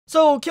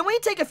So, can we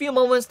take a few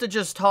moments to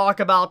just talk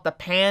about the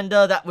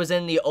panda that was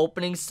in the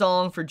opening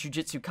song for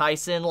Jujutsu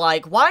Kaisen?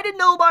 Like, why did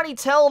nobody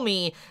tell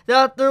me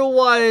that there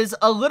was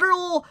a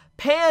literal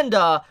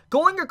panda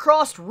going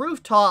across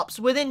rooftops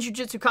within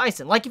Jujutsu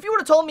Kaisen? Like, if you would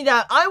have told me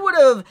that, I would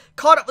have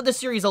caught up with the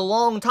series a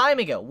long time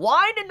ago.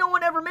 Why did no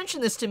one ever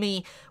mention this to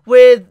me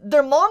with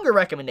their manga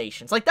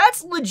recommendations? Like,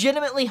 that's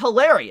legitimately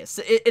hilarious.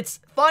 It's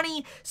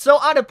funny, so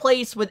out of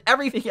place with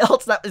everything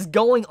else that is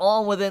going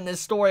on within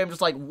this story. I'm just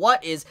like,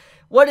 what is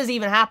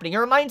even happening? It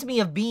reminds me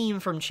of Beam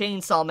from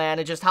Chainsaw Man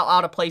and just how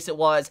out of place it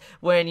was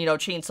when, you know,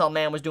 Chainsaw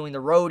Man was doing the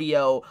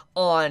rodeo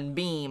on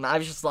Beam. I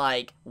was just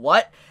like,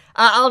 what?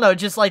 I don't know,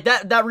 just like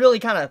that really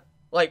kind of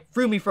like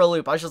threw me for a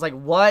loop. I was just like,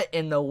 what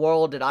in the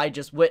world did I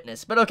just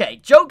witness? But okay,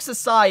 jokes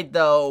aside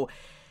though,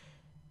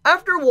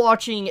 after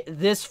watching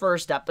this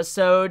first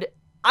episode,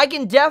 I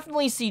can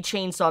definitely see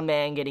Chainsaw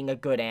Man getting a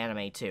good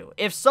anime too.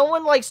 If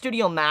someone like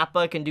Studio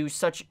Mappa can do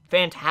such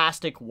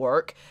fantastic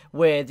work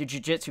with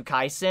Jujutsu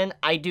Kaisen,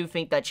 I do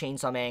think that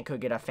Chainsaw Man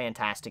could get a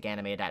fantastic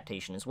anime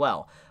adaptation as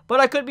well. But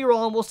I could be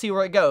wrong, we'll see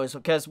where it goes,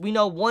 because we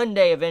know one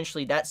day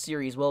eventually that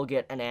series will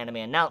get an anime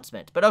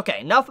announcement. But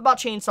okay, enough about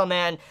Chainsaw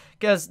Man,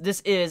 because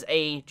this is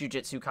a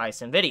Jujutsu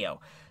Kaisen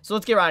video. So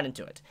let's get right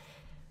into it.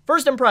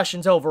 First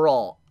impressions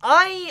overall.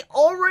 I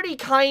already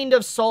kind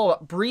of saw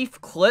brief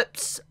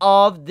clips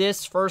of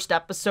this first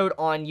episode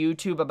on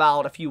YouTube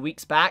about a few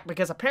weeks back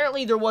because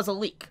apparently there was a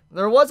leak.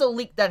 There was a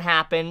leak that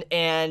happened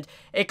and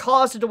it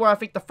caused it to where I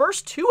think the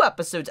first 2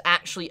 episodes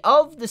actually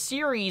of the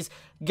series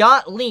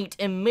got leaked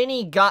and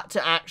many got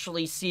to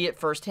actually see it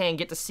firsthand,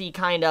 get to see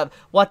kind of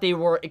what they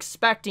were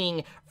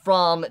expecting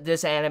from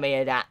this anime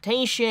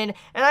adaptation,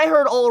 and I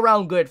heard all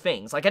around good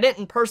things. Like, I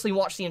didn't personally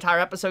watch the entire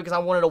episode because I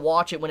wanted to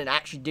watch it when it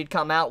actually did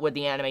come out with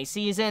the anime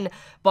season,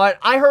 but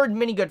I heard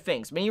many good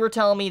things. Many were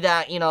telling me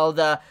that, you know,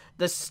 the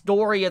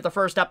story of the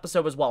first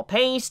episode was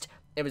well-paced,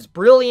 it was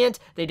brilliant,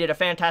 they did a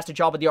fantastic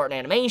job with the art and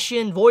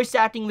animation, voice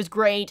acting was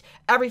great,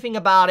 everything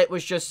about it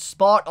was just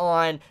spot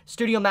on.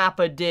 Studio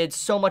Mappa did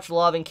so much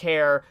love and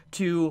care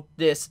to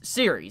this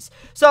series.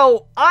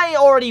 So, I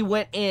already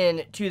went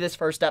into this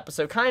first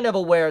episode kind of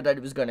aware that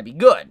it was going to be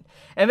good.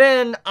 And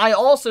then, I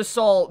also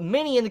saw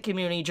many in the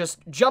community just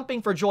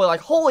jumping for joy,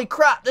 like, holy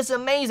crap, this is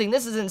amazing,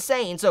 this is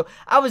insane. So,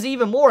 I was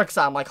even more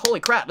excited, I'm like,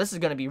 holy crap, this is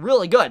going to be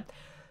really good.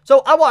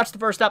 So, I watched the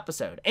first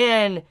episode,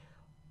 and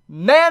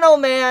man, oh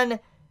man,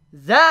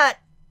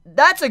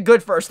 that's a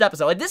good first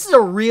episode. Like, this is a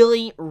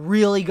really,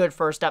 really good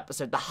first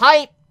episode. The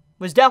hype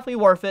was definitely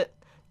worth it.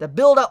 The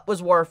build-up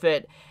was worth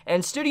it.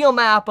 And Studio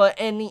Mappa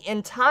and the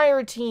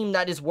entire team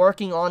that is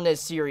working on this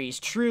series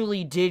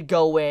truly did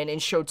go in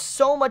and showed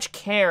so much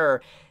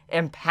care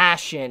and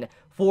passion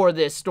for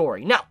this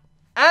story. Now,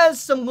 as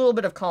some little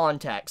bit of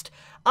context,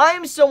 I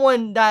am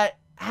someone that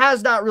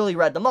has not really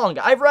read the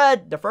manga. I've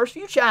read the first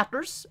few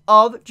chapters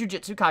of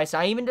Jujutsu Kaisen.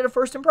 I even did a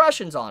first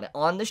impressions on it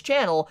on this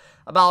channel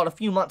about a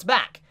few months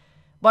back.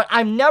 But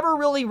I've never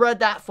really read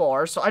that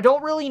far, so I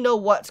don't really know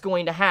what's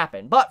going to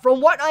happen. But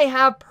from what I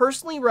have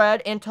personally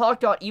read and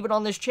talked about even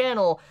on this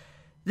channel,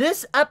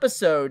 this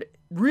episode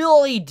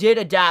really did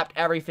adapt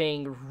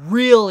everything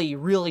really,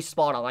 really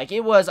spot on. Like,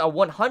 it was a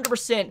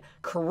 100%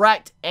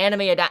 correct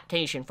anime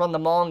adaptation from the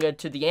manga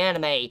to the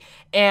anime,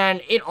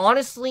 and it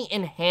honestly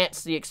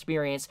enhanced the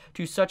experience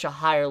to such a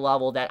higher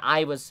level that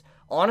I was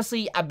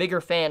honestly a bigger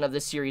fan of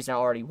this series than I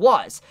already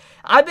was.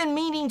 I've been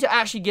meaning to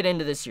actually get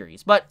into this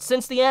series, but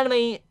since the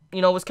anime,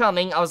 you know, was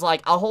coming, I was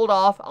like, I'll hold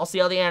off, I'll see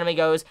how the anime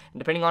goes, and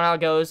depending on how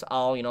it goes,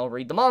 I'll, you know,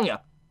 read the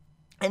manga.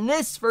 And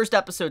this first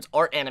episode's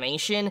art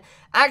animation,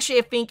 actually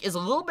I think is a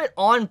little bit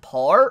on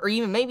par, or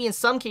even maybe in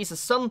some cases,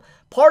 some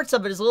parts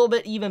of it is a little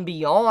bit even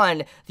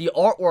beyond the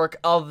artwork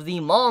of the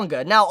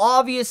manga. Now,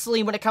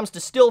 obviously, when it comes to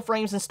still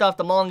frames and stuff,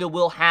 the manga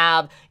will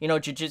have, you know,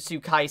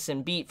 Jujutsu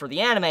Kaisen beat for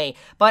the anime,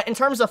 but in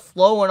terms of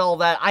flow and all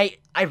that,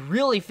 I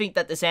really think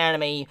that this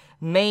anime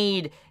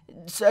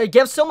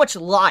gives so much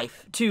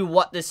life to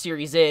what this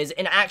series is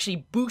and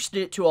actually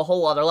boosted it to a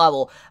whole other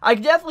level. I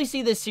definitely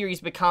see this series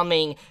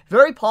becoming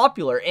very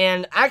popular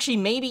and actually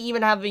maybe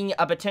even having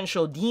a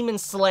potential Demon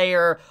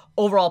Slayer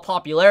overall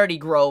popularity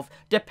growth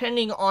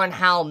depending on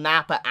how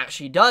Mappa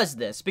actually does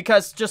this,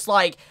 because just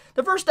like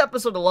the first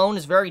episode alone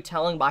is very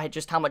telling by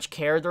just how much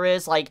care there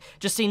is, like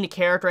just seeing the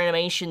character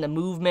animation, the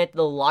movement,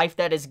 the life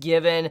that is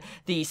given,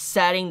 the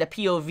setting, the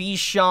POV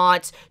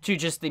shots, to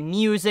just the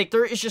music.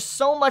 There is just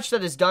so much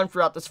that is done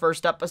throughout this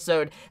first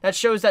episode that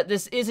shows that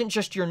this isn't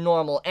just your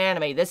normal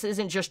anime. This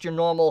isn't just your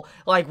normal,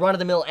 like,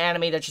 run-of-the-mill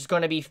anime that's just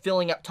going to be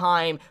filling up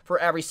time for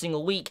every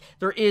single week.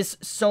 There is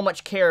so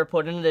much care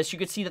put into this. You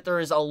can see that there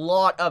is a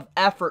lot of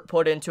effort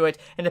put into it,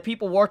 and the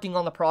people working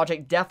on the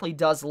project definitely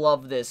does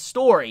love this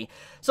story.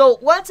 So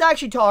let's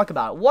actually talk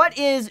about it. What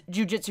is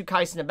Jujutsu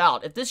Kaisen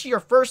about? If this is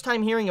your first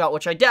time hearing about it,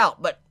 which I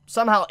doubt, but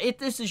somehow if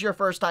this is your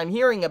first time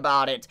hearing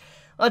about it,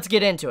 let's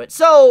get into it.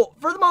 So,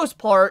 for the most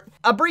part,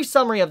 a brief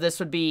summary of this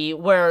would be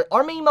where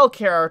our main male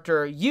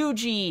character,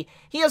 Yuji,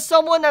 he is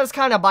someone that is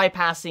kind of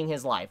bypassing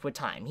his life with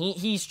time.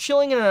 He's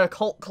chilling in an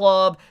occult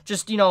club,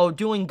 just,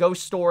 doing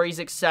ghost stories,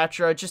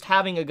 etc., just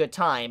having a good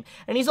time.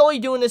 And he's only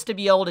doing this to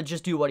be able to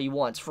just do what he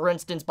wants. For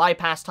instance,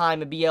 bypass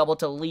time and be able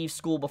to leave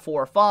school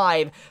before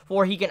 5,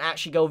 before he can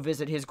actually go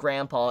visit his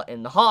grandpa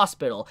in the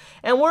hospital.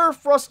 And we're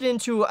thrust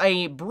into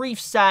a brief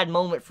sad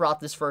moment throughout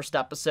this first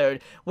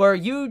episode, where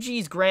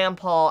Yuji's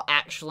grandpa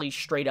actually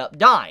straight up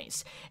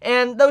dies.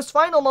 And those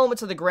final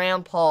moments of the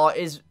grandpa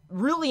is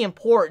really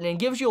important and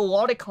gives you a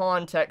lot of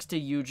context to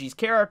Yuji's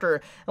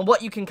character and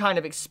what you can kind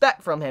of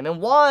expect from him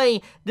and why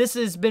this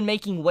has been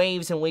making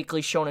waves in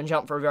Weekly Shonen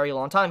Jump for a very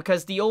long time,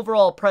 because the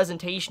overall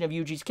presentation of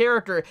Yuji's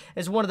character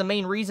is one of the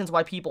main reasons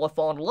why people have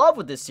fallen in love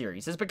with this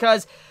series, is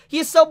because he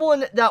is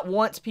someone that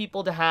wants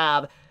people to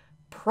have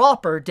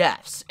proper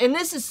deaths. And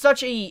this is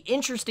such a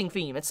interesting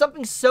theme. It's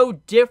something so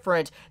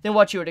different than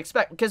what you would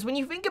expect, because when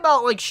you think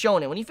about like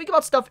shonen, when you think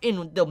about stuff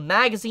in the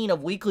magazine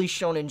of Weekly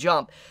Shonen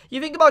Jump,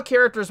 you think about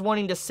characters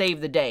wanting to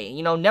save the day,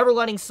 never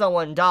letting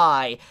someone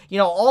die,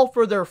 all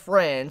for their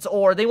friends,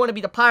 or they want to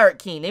be the pirate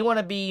king, they want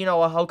to be, a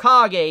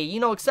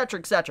Hokage, etc,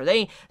 etc.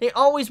 They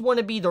always want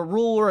to be the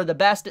ruler or the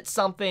best at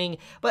something,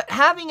 but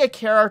having a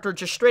character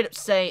just straight up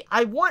say,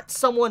 I want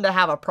someone to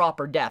have a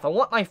proper death, I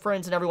want my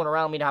friends and everyone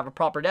around me to have a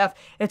proper death,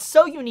 it's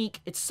so unique,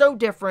 it's so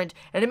different,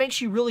 and it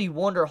makes you really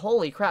wonder,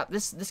 holy crap,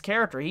 this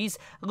character, he's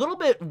a little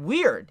bit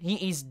weird,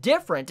 he's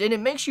different, and it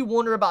makes you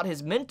wonder about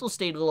his mental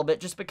state a little bit,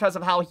 just because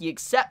of how he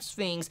accepts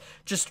things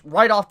just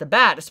right off the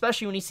bat,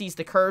 especially when he sees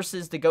the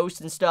curses, the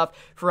ghosts and stuff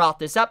throughout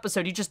this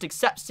episode. He just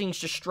accepts things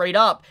just straight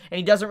up, and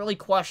he doesn't really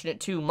question it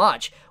too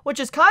much,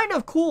 which is kind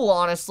of cool,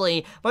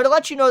 honestly, but it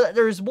lets you know that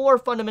there's more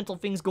fundamental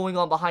things going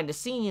on behind the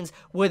scenes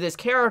with his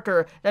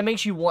character that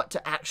makes you want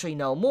to actually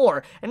know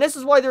more. And this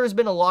is why there has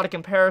been a lot of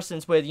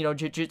comparisons with,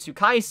 Jujutsu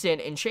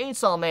Kaisen and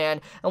Chainsaw Man,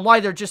 and why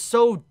they're just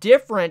so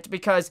different,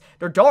 because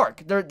they're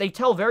dark. They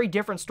tell very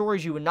different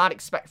stories you would not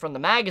expect from the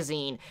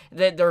magazine.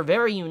 They're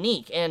very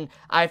unique, and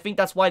I think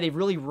that's why they've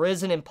really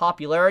risen in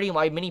popularity and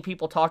why many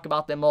people talk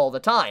about them all the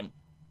time.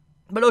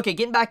 But okay,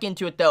 getting back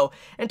into it though,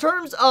 in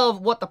terms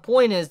of what the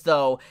point is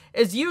though,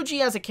 is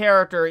Yuji as a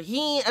character,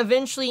 he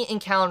eventually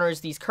encounters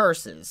these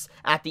curses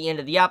at the end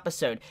of the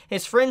episode.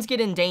 His friends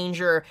get in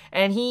danger,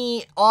 and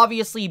he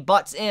obviously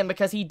butts in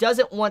because he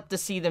doesn't want to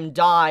see them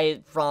die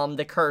from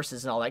the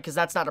curses and all that, because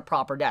that's not a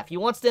proper death. He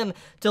wants them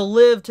to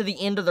live to the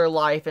end of their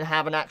life and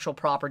have an actual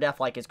proper death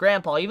like his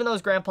grandpa. Even though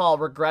his grandpa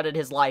regretted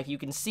his life, you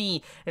can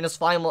see in his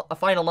final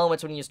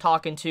moments when he was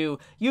talking to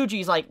Yuji,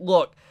 he's like,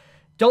 look,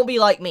 don't be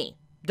like me.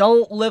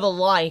 Don't live a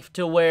life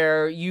to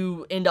where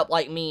you end up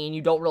like me and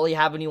you don't really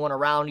have anyone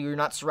around you, you're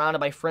not surrounded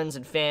by friends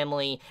and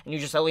family, and you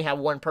just only have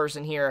one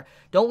person here.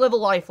 Don't live a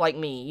life like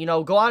me.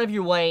 Go out of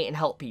your way and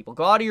help people.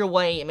 Go out of your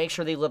way and make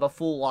sure they live a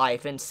full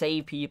life and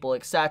save people,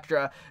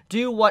 etc.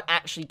 Do what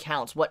actually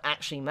counts, what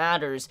actually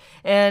matters.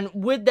 And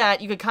with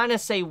that, you could kind of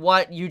say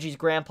what Yuji's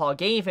grandpa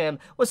gave him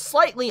was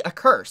slightly a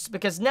curse,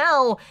 because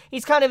now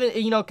he's kind of,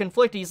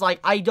 conflicted. He's like,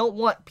 I don't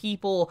want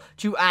people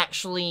to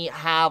actually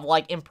have,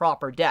 like,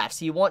 improper deaths.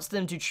 He wants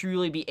them to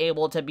truly be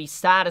able to be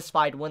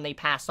satisfied when they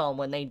pass on,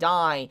 when they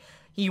die.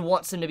 He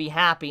wants them to be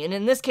happy. And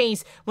in this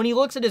case, when he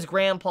looks at his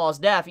grandpa's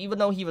death, even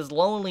though he was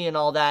lonely and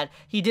all that,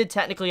 he did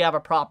technically have a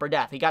proper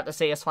death. He got to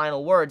say his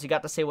final words, he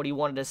got to say what he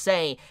wanted to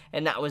say,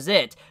 and that was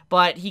it.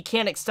 But he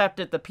can't accept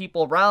that the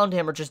people around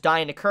him are just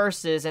dying to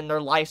curses and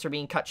their lives are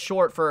being cut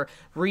short for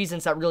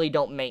reasons that really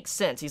don't make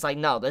sense. He's like,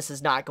 no, this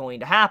is not going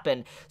to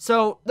happen.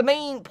 So the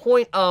main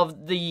point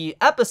of the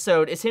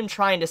episode is him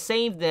trying to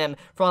save them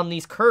from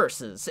these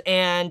curses.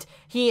 And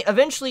he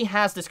eventually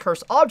has this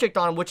cursed object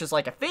on him, which is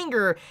like a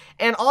finger,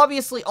 and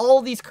obviously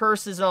all these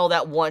curses and all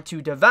that want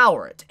to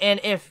devour it. And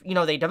if,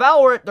 they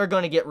devour it, they're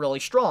going to get really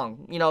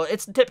strong.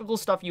 It's the typical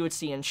stuff you would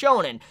see in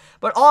shonen.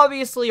 But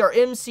obviously our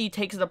MC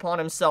takes it upon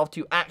himself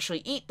to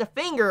actually eat the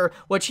finger,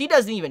 which he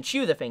doesn't even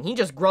chew the thing. He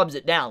just grubs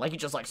it down. Like, he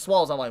just,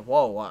 swallows. I'm like,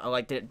 whoa,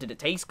 like, did it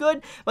taste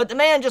good? But the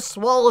man just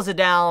swallows it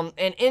down,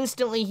 and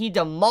instantly he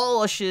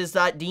demolishes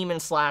that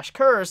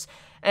demon/curse,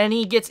 and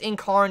he gets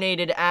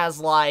incarnated as,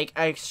 like,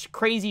 a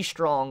crazy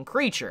strong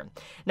creature.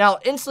 Now,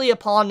 instantly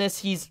upon this,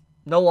 he's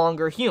no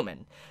longer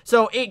human.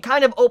 So it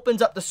kind of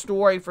opens up the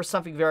story for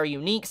something very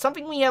unique,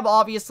 something we have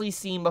obviously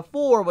seen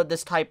before with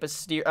this type of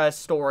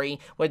story,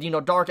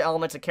 with, dark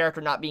elements, a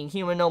character not being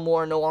human no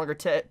more, no longer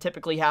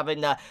typically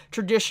having the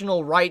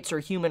traditional rights or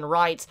human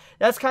rights.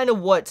 That's kind of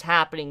what's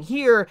happening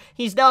here.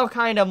 He's now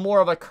kind of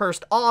more of a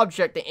cursed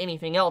object than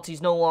anything else.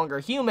 He's no longer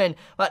human,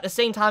 but at the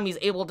same time, he's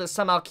able to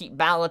somehow keep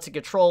balance and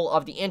control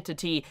of the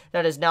entity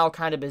that has now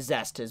kind of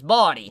possessed his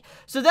body.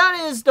 So that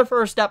is the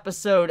first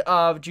episode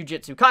of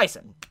Jujutsu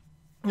Kaisen.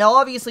 Now,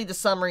 obviously, the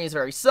summary is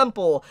very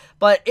simple,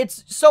 but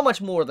it's so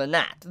much more than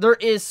that. There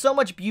is so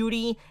much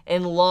beauty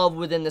and love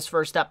within this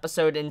first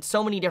episode in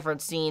so many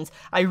different scenes.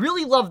 I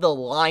really love the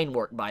line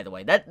work, by the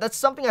way. That's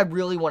something I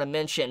really want to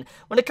mention.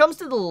 When it comes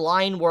to the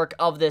line work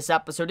of this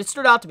episode, it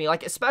stood out to me,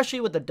 like,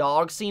 especially with the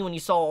dog scene, when you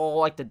saw all,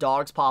 like, the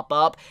dogs pop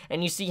up,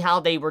 and you see how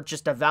they were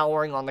just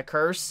devouring on the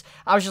curse.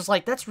 I was just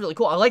like, that's really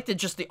cool. I like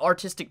just the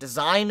artistic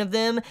design of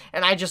them,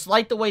 and I just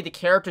like the way the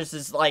characters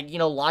is, like, you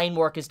know, line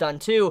work is done,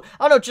 too.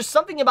 I don't know, just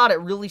something about it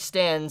really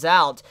stands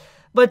out.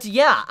 But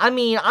yeah, I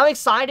mean, I'm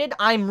excited.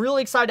 I'm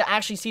really excited to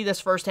actually see this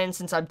firsthand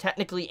since I'm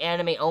technically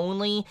anime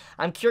only.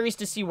 I'm curious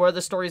to see where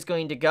the story is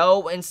going to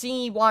go and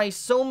see why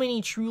so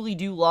many truly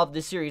do love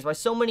this series, why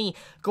so many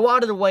go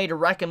out of their way to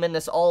recommend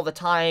this all the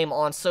time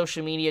on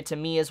social media to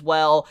me as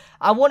well.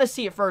 I want to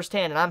see it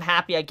firsthand, and I'm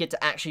happy I get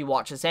to actually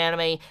watch this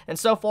anime. And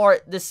so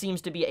far, this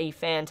seems to be a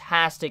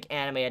fantastic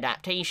anime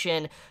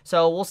adaptation,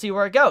 so we'll see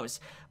where it goes.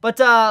 But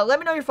let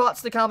me know your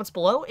thoughts in the comments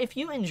below. If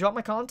you enjoyed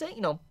my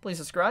content, please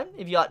subscribe.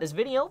 If you liked this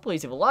video,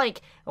 please leave a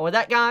like. And with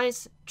that,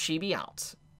 guys, Chibi out.